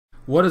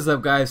What is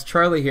up, guys?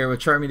 Charlie here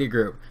with Chart Media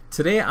Group.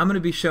 Today I'm going to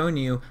be showing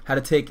you how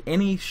to take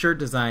any shirt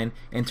design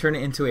and turn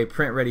it into a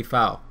print ready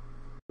file.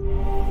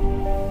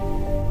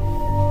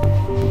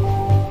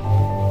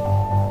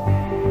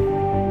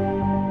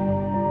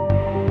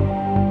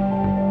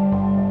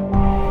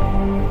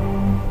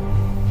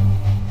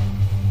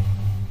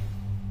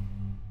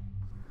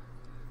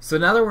 So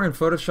now that we're in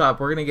Photoshop,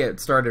 we're going to get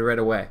started right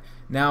away.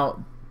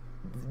 Now,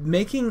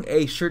 making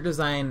a shirt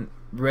design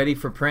ready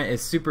for print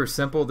is super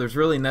simple. There's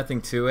really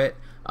nothing to it.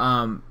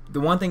 The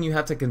one thing you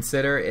have to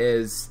consider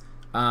is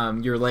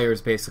your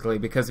layers, basically,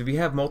 because if you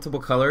have multiple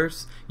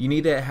colors, you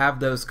need to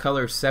have those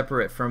colors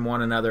separate from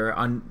one another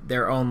on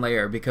their own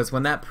layer, because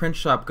when that print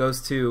shop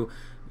goes to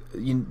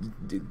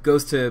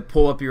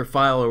pull up your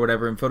file or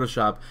whatever in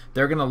Photoshop,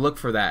 they're gonna look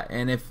for that,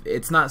 and if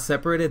it's not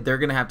separated, they're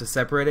gonna have to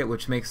separate it,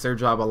 which makes their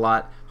job a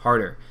lot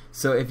harder.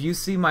 So if you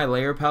see my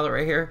layer palette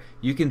right here,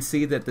 you can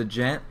see that the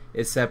gent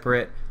is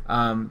separate,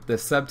 the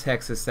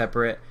subtext is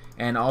separate,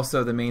 and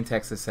also the main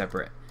text is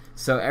separate.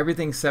 So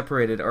everything's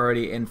separated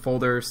already in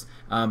folders,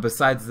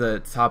 besides the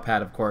top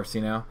hat, of course,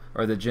 you know,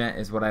 or the gent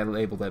is what I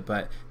labeled it.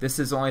 But this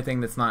is the only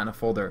thing that's not in a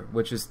folder,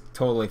 which is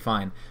totally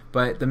fine.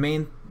 But the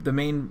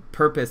main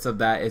purpose of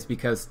that is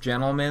because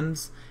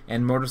Gentleman's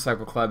and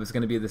Motorcycle Club is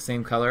going to be the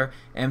same color.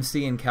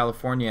 MC in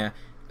California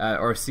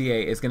or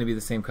CA is going to be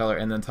the same color,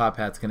 and then top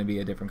hat's going to be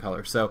a different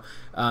color. So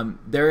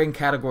they're in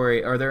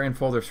category, or they're in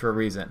folders for a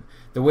reason.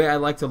 The way I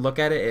like to look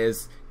at it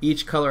is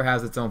each color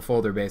has its own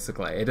folder,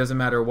 basically. It doesn't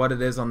matter what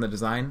it is on the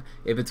design.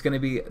 If it's going to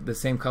be the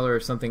same color or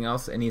something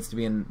else, it needs to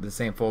be in the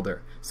same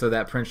folder so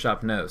that print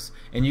shop knows.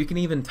 And you can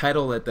even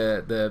title it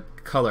the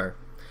color,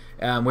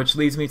 which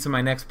leads me to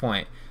my next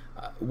point.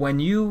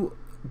 When you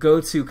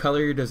go to color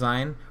your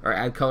design or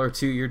add color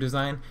to your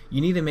design, you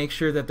need to make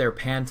sure that they're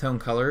Pantone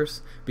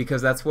colors, because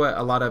that's what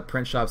a lot of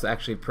print shops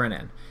actually print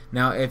in.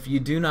 Now, if you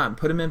do not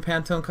put them in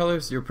Pantone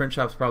colors, your print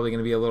shop's probably going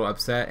to be a little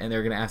upset, and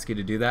they're going to ask you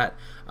to do that.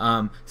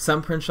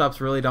 Some print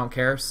shops really don't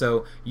care,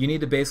 so you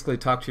need to basically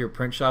talk to your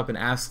print shop and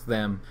ask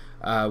them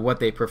what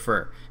they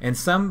prefer. And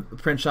some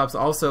print shops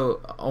also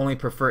only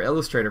prefer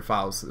Illustrator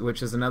files,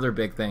 which is another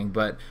big thing,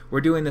 but we're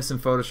doing this in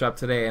Photoshop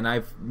today, and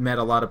I've met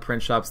a lot of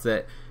print shops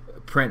that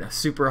print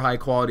super high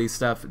quality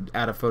stuff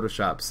out of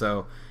Photoshop.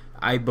 So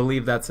I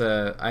believe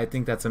I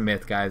think that's a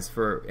myth, guys.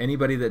 For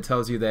anybody that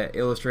tells you that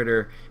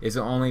Illustrator is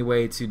the only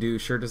way to do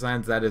shirt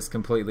designs, that is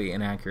completely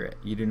inaccurate.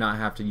 You do not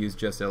have to use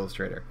just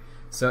Illustrator.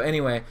 So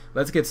anyway,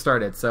 let's get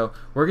started. So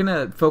we're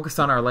gonna focus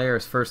on our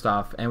layers first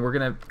off, and we're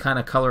gonna kind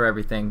of color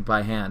everything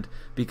by hand,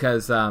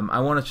 because I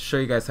wanted to show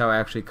you guys how I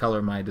actually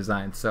color my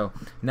design. So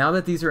now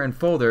that these are in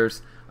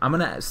folders, I'm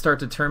gonna start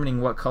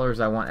determining what colors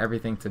I want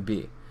everything to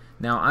be.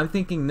 Now I'm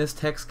thinking this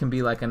text can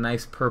be like a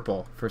nice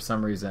purple for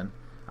some reason.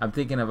 I'm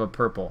thinking of a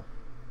purple.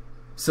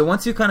 So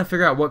once you kind of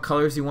figure out what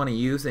colors you want to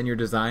use in your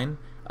design,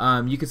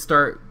 you can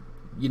start,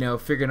 you know,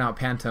 figuring out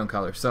Pantone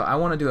colors. So I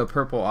want to do a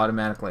purple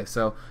automatically.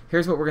 So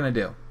here's what we're gonna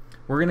do.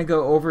 We're gonna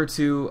go over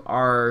to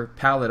our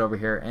palette over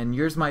here, and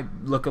yours might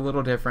look a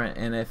little different,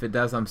 and if it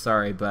does, I'm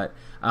sorry, but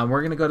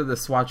we're gonna go to the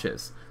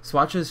swatches.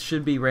 Swatches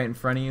should be right in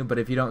front of you, but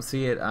if you don't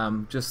see it,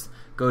 just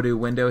go to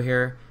Window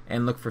here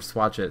and look for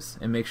swatches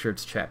and make sure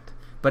it's checked.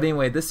 But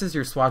anyway, this is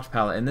your swatch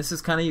palette, and this is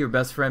kind of your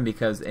best friend,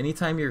 because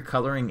anytime you're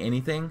coloring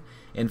anything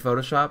in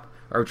Photoshop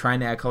or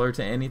trying to add color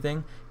to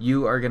anything,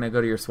 you are going to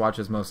go to your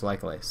swatches most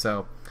likely.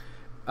 So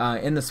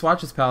in the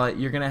swatches palette,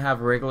 you're going to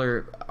have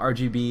regular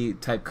RGB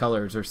type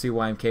colors, or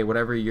CYMK,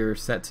 whatever you're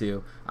set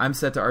to. I'm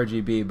set to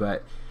RGB,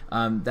 but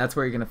that's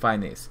where you're going to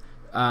find these.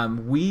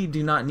 We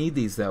do not need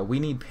these, though. We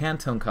need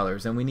Pantone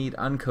colors, and we need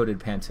uncoded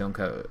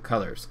Pantone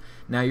colors.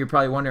 Now you're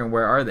probably wondering,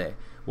 where are they?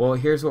 Well,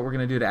 here's what we're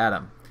going to do to add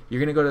them. You're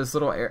going to go to this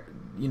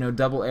little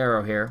double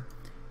arrow here.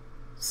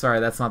 Sorry,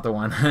 that's not the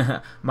one.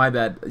 My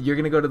bad. You're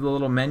going to go to the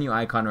little menu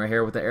icon right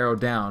here with the arrow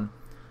down.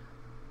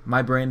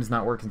 My brain is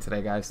not working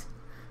today, guys,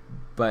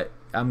 but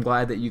I'm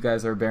glad that you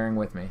guys are bearing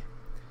with me.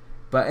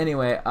 But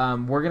anyway,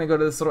 we're going to go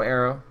to this little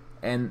arrow,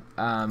 and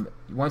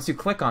once you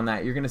click on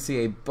that, you're going to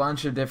see a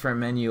bunch of different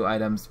menu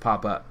items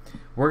pop up.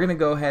 We're going to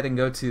go ahead and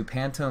go to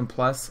Pantone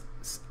Plus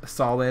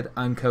Solid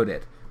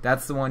Uncoded.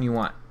 That's the one you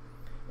want.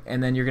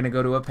 And then you're going to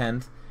go to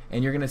Append,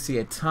 and you're going to see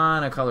a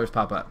ton of colors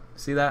pop up.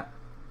 See that?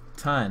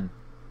 Ton.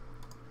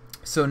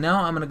 So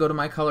now I'm going to go to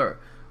my color.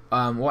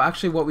 Well,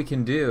 actually what we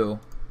can do,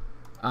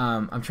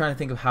 I'm trying to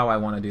think of how I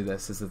want to do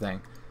this is the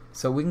thing.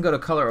 So we can go to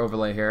color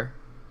overlay here,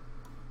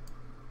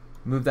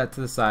 move that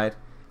to the side,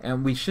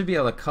 and we should be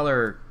able to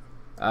color,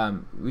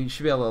 we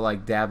should be able to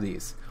like dab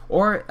these.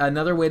 Or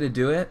another way to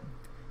do it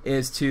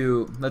is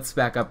to, let's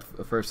back up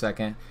for a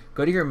second,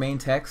 go to your main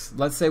text.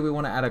 Let's say we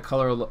want to add a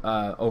color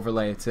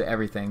overlay to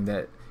everything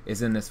that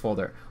is in this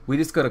folder. We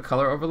just go to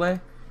color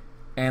overlay,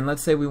 and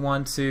let's say we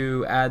want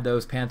to add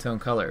those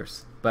Pantone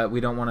colors, but we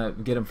don't want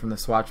to get them from the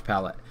swatch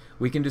palette.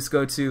 We can just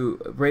go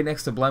to, right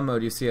next to blend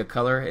mode, you see a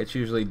color. It's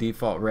usually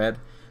default red,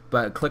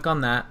 but click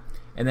on that,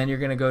 and then you're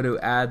going to go to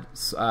add,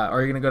 or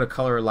you're going to go to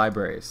color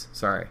libraries,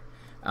 sorry.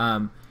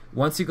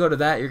 Once you go to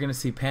that, you're going to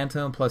see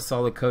Pantone plus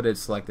solid coded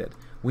selected.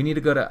 We need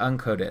to go to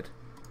uncoded.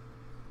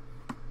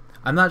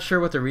 I'm not sure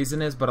what the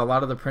reason is, but a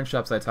lot of the print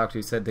shops I talked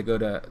to said to go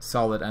to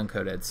solid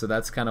uncoated, so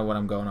that's kind of what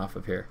I'm going off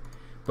of here.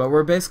 But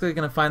we're basically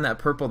going to find that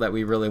purple that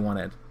we really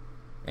wanted,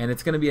 and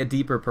it's going to be a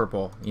deeper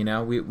purple. You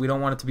know, we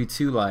don't want it to be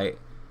too light.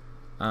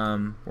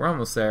 We're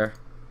almost there.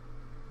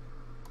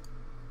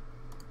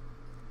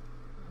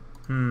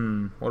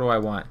 What do I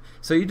want?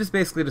 So you just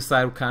basically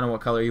decide kind of what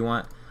color you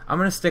want. I'm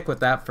going to stick with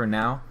that for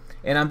now,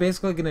 and I'm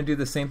basically going to do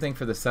the same thing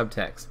for the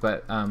subtext,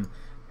 but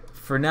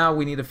for now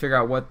we need to figure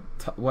out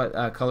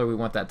what color we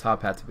want that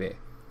top hat to be.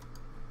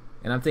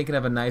 And I'm thinking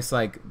of a nice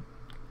like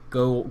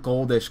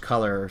goldish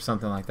color or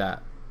something like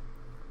that.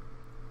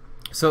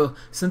 So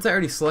since I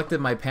already selected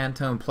my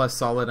Pantone Plus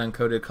Solid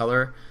Uncoated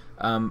color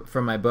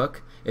from my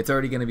book, it's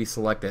already going to be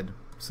selected,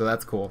 so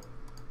that's cool.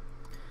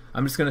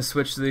 I'm just going to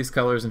switch to these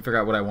colors and figure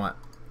out what I want.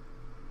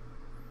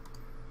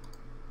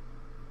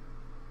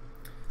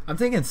 I'm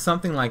thinking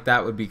something like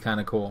that would be kind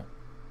of cool.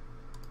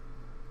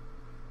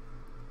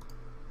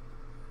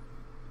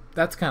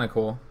 That's kind of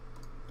cool.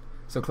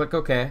 So click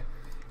OK.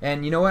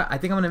 And you know what? I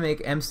think I'm going to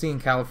make MC in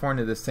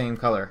California the same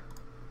color.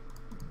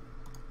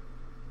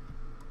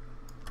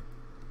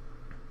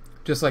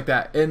 Just like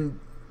that. And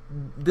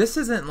this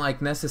isn't like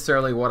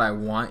necessarily what I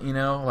want, you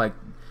know? Like,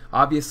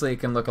 obviously it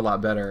can look a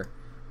lot better.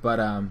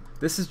 But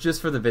this is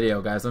just for the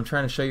video, guys. I'm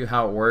trying to show you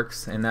how it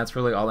works, and that's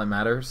really all that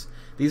matters.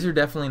 These are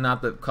definitely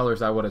not the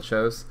colors I would have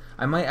chose.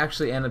 I might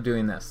actually end up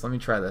doing this. Let me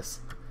try this.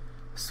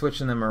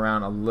 Switching them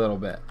around a little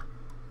bit.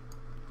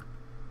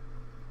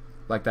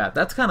 Like that.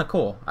 That's kind of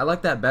cool. I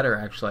like that better,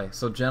 actually.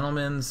 So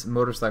Gentleman's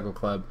Motorcycle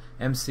Club,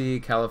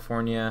 MC,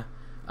 California,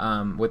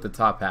 with the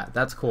top hat.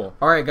 That's cool.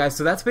 Alright guys,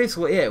 so that's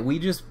basically it. We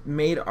just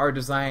made our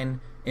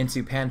design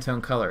into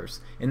Pantone colors,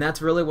 and that's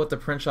really what the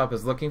print shop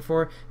is looking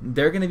for.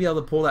 They're going to be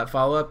able to pull that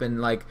file up and,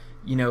 like,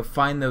 you know,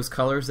 find those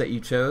colors that you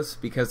chose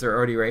because they're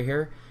already right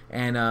here,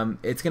 and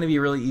it's going to be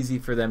really easy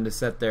for them to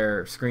set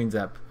their screens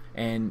up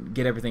and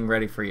get everything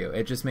ready for you.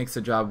 It just makes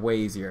the job way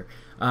easier.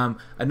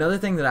 Another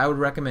thing that I would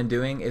recommend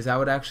doing is I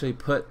would actually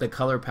put the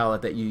color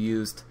palette that you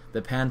used,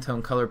 the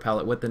Pantone color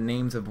palette with the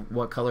names of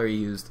what color you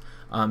used,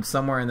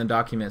 somewhere in the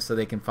document so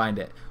they can find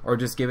it, or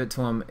just give it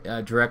to them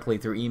directly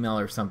through email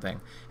or something.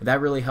 That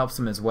really helps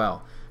them as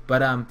well.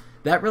 But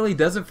that really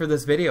does it for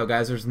this video,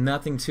 guys. There's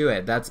nothing to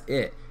it. That's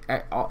it.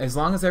 As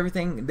long as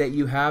everything that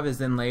you have is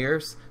in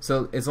layers,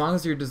 so as long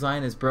as your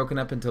design is broken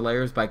up into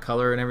layers by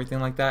color and everything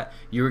like that,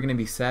 you're going to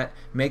be set.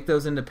 Make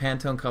those into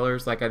Pantone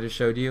colors like I just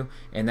showed you,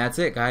 and that's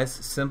it, guys.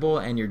 Simple,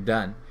 and you're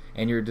done.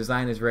 And your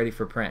design is ready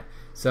for print.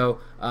 So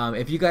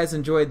if you guys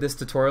enjoyed this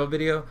tutorial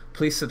video,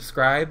 please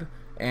subscribe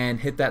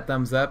and hit that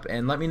thumbs up,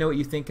 and let me know what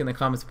you think in the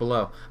comments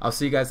below. I'll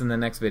see you guys in the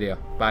next video.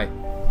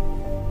 Bye.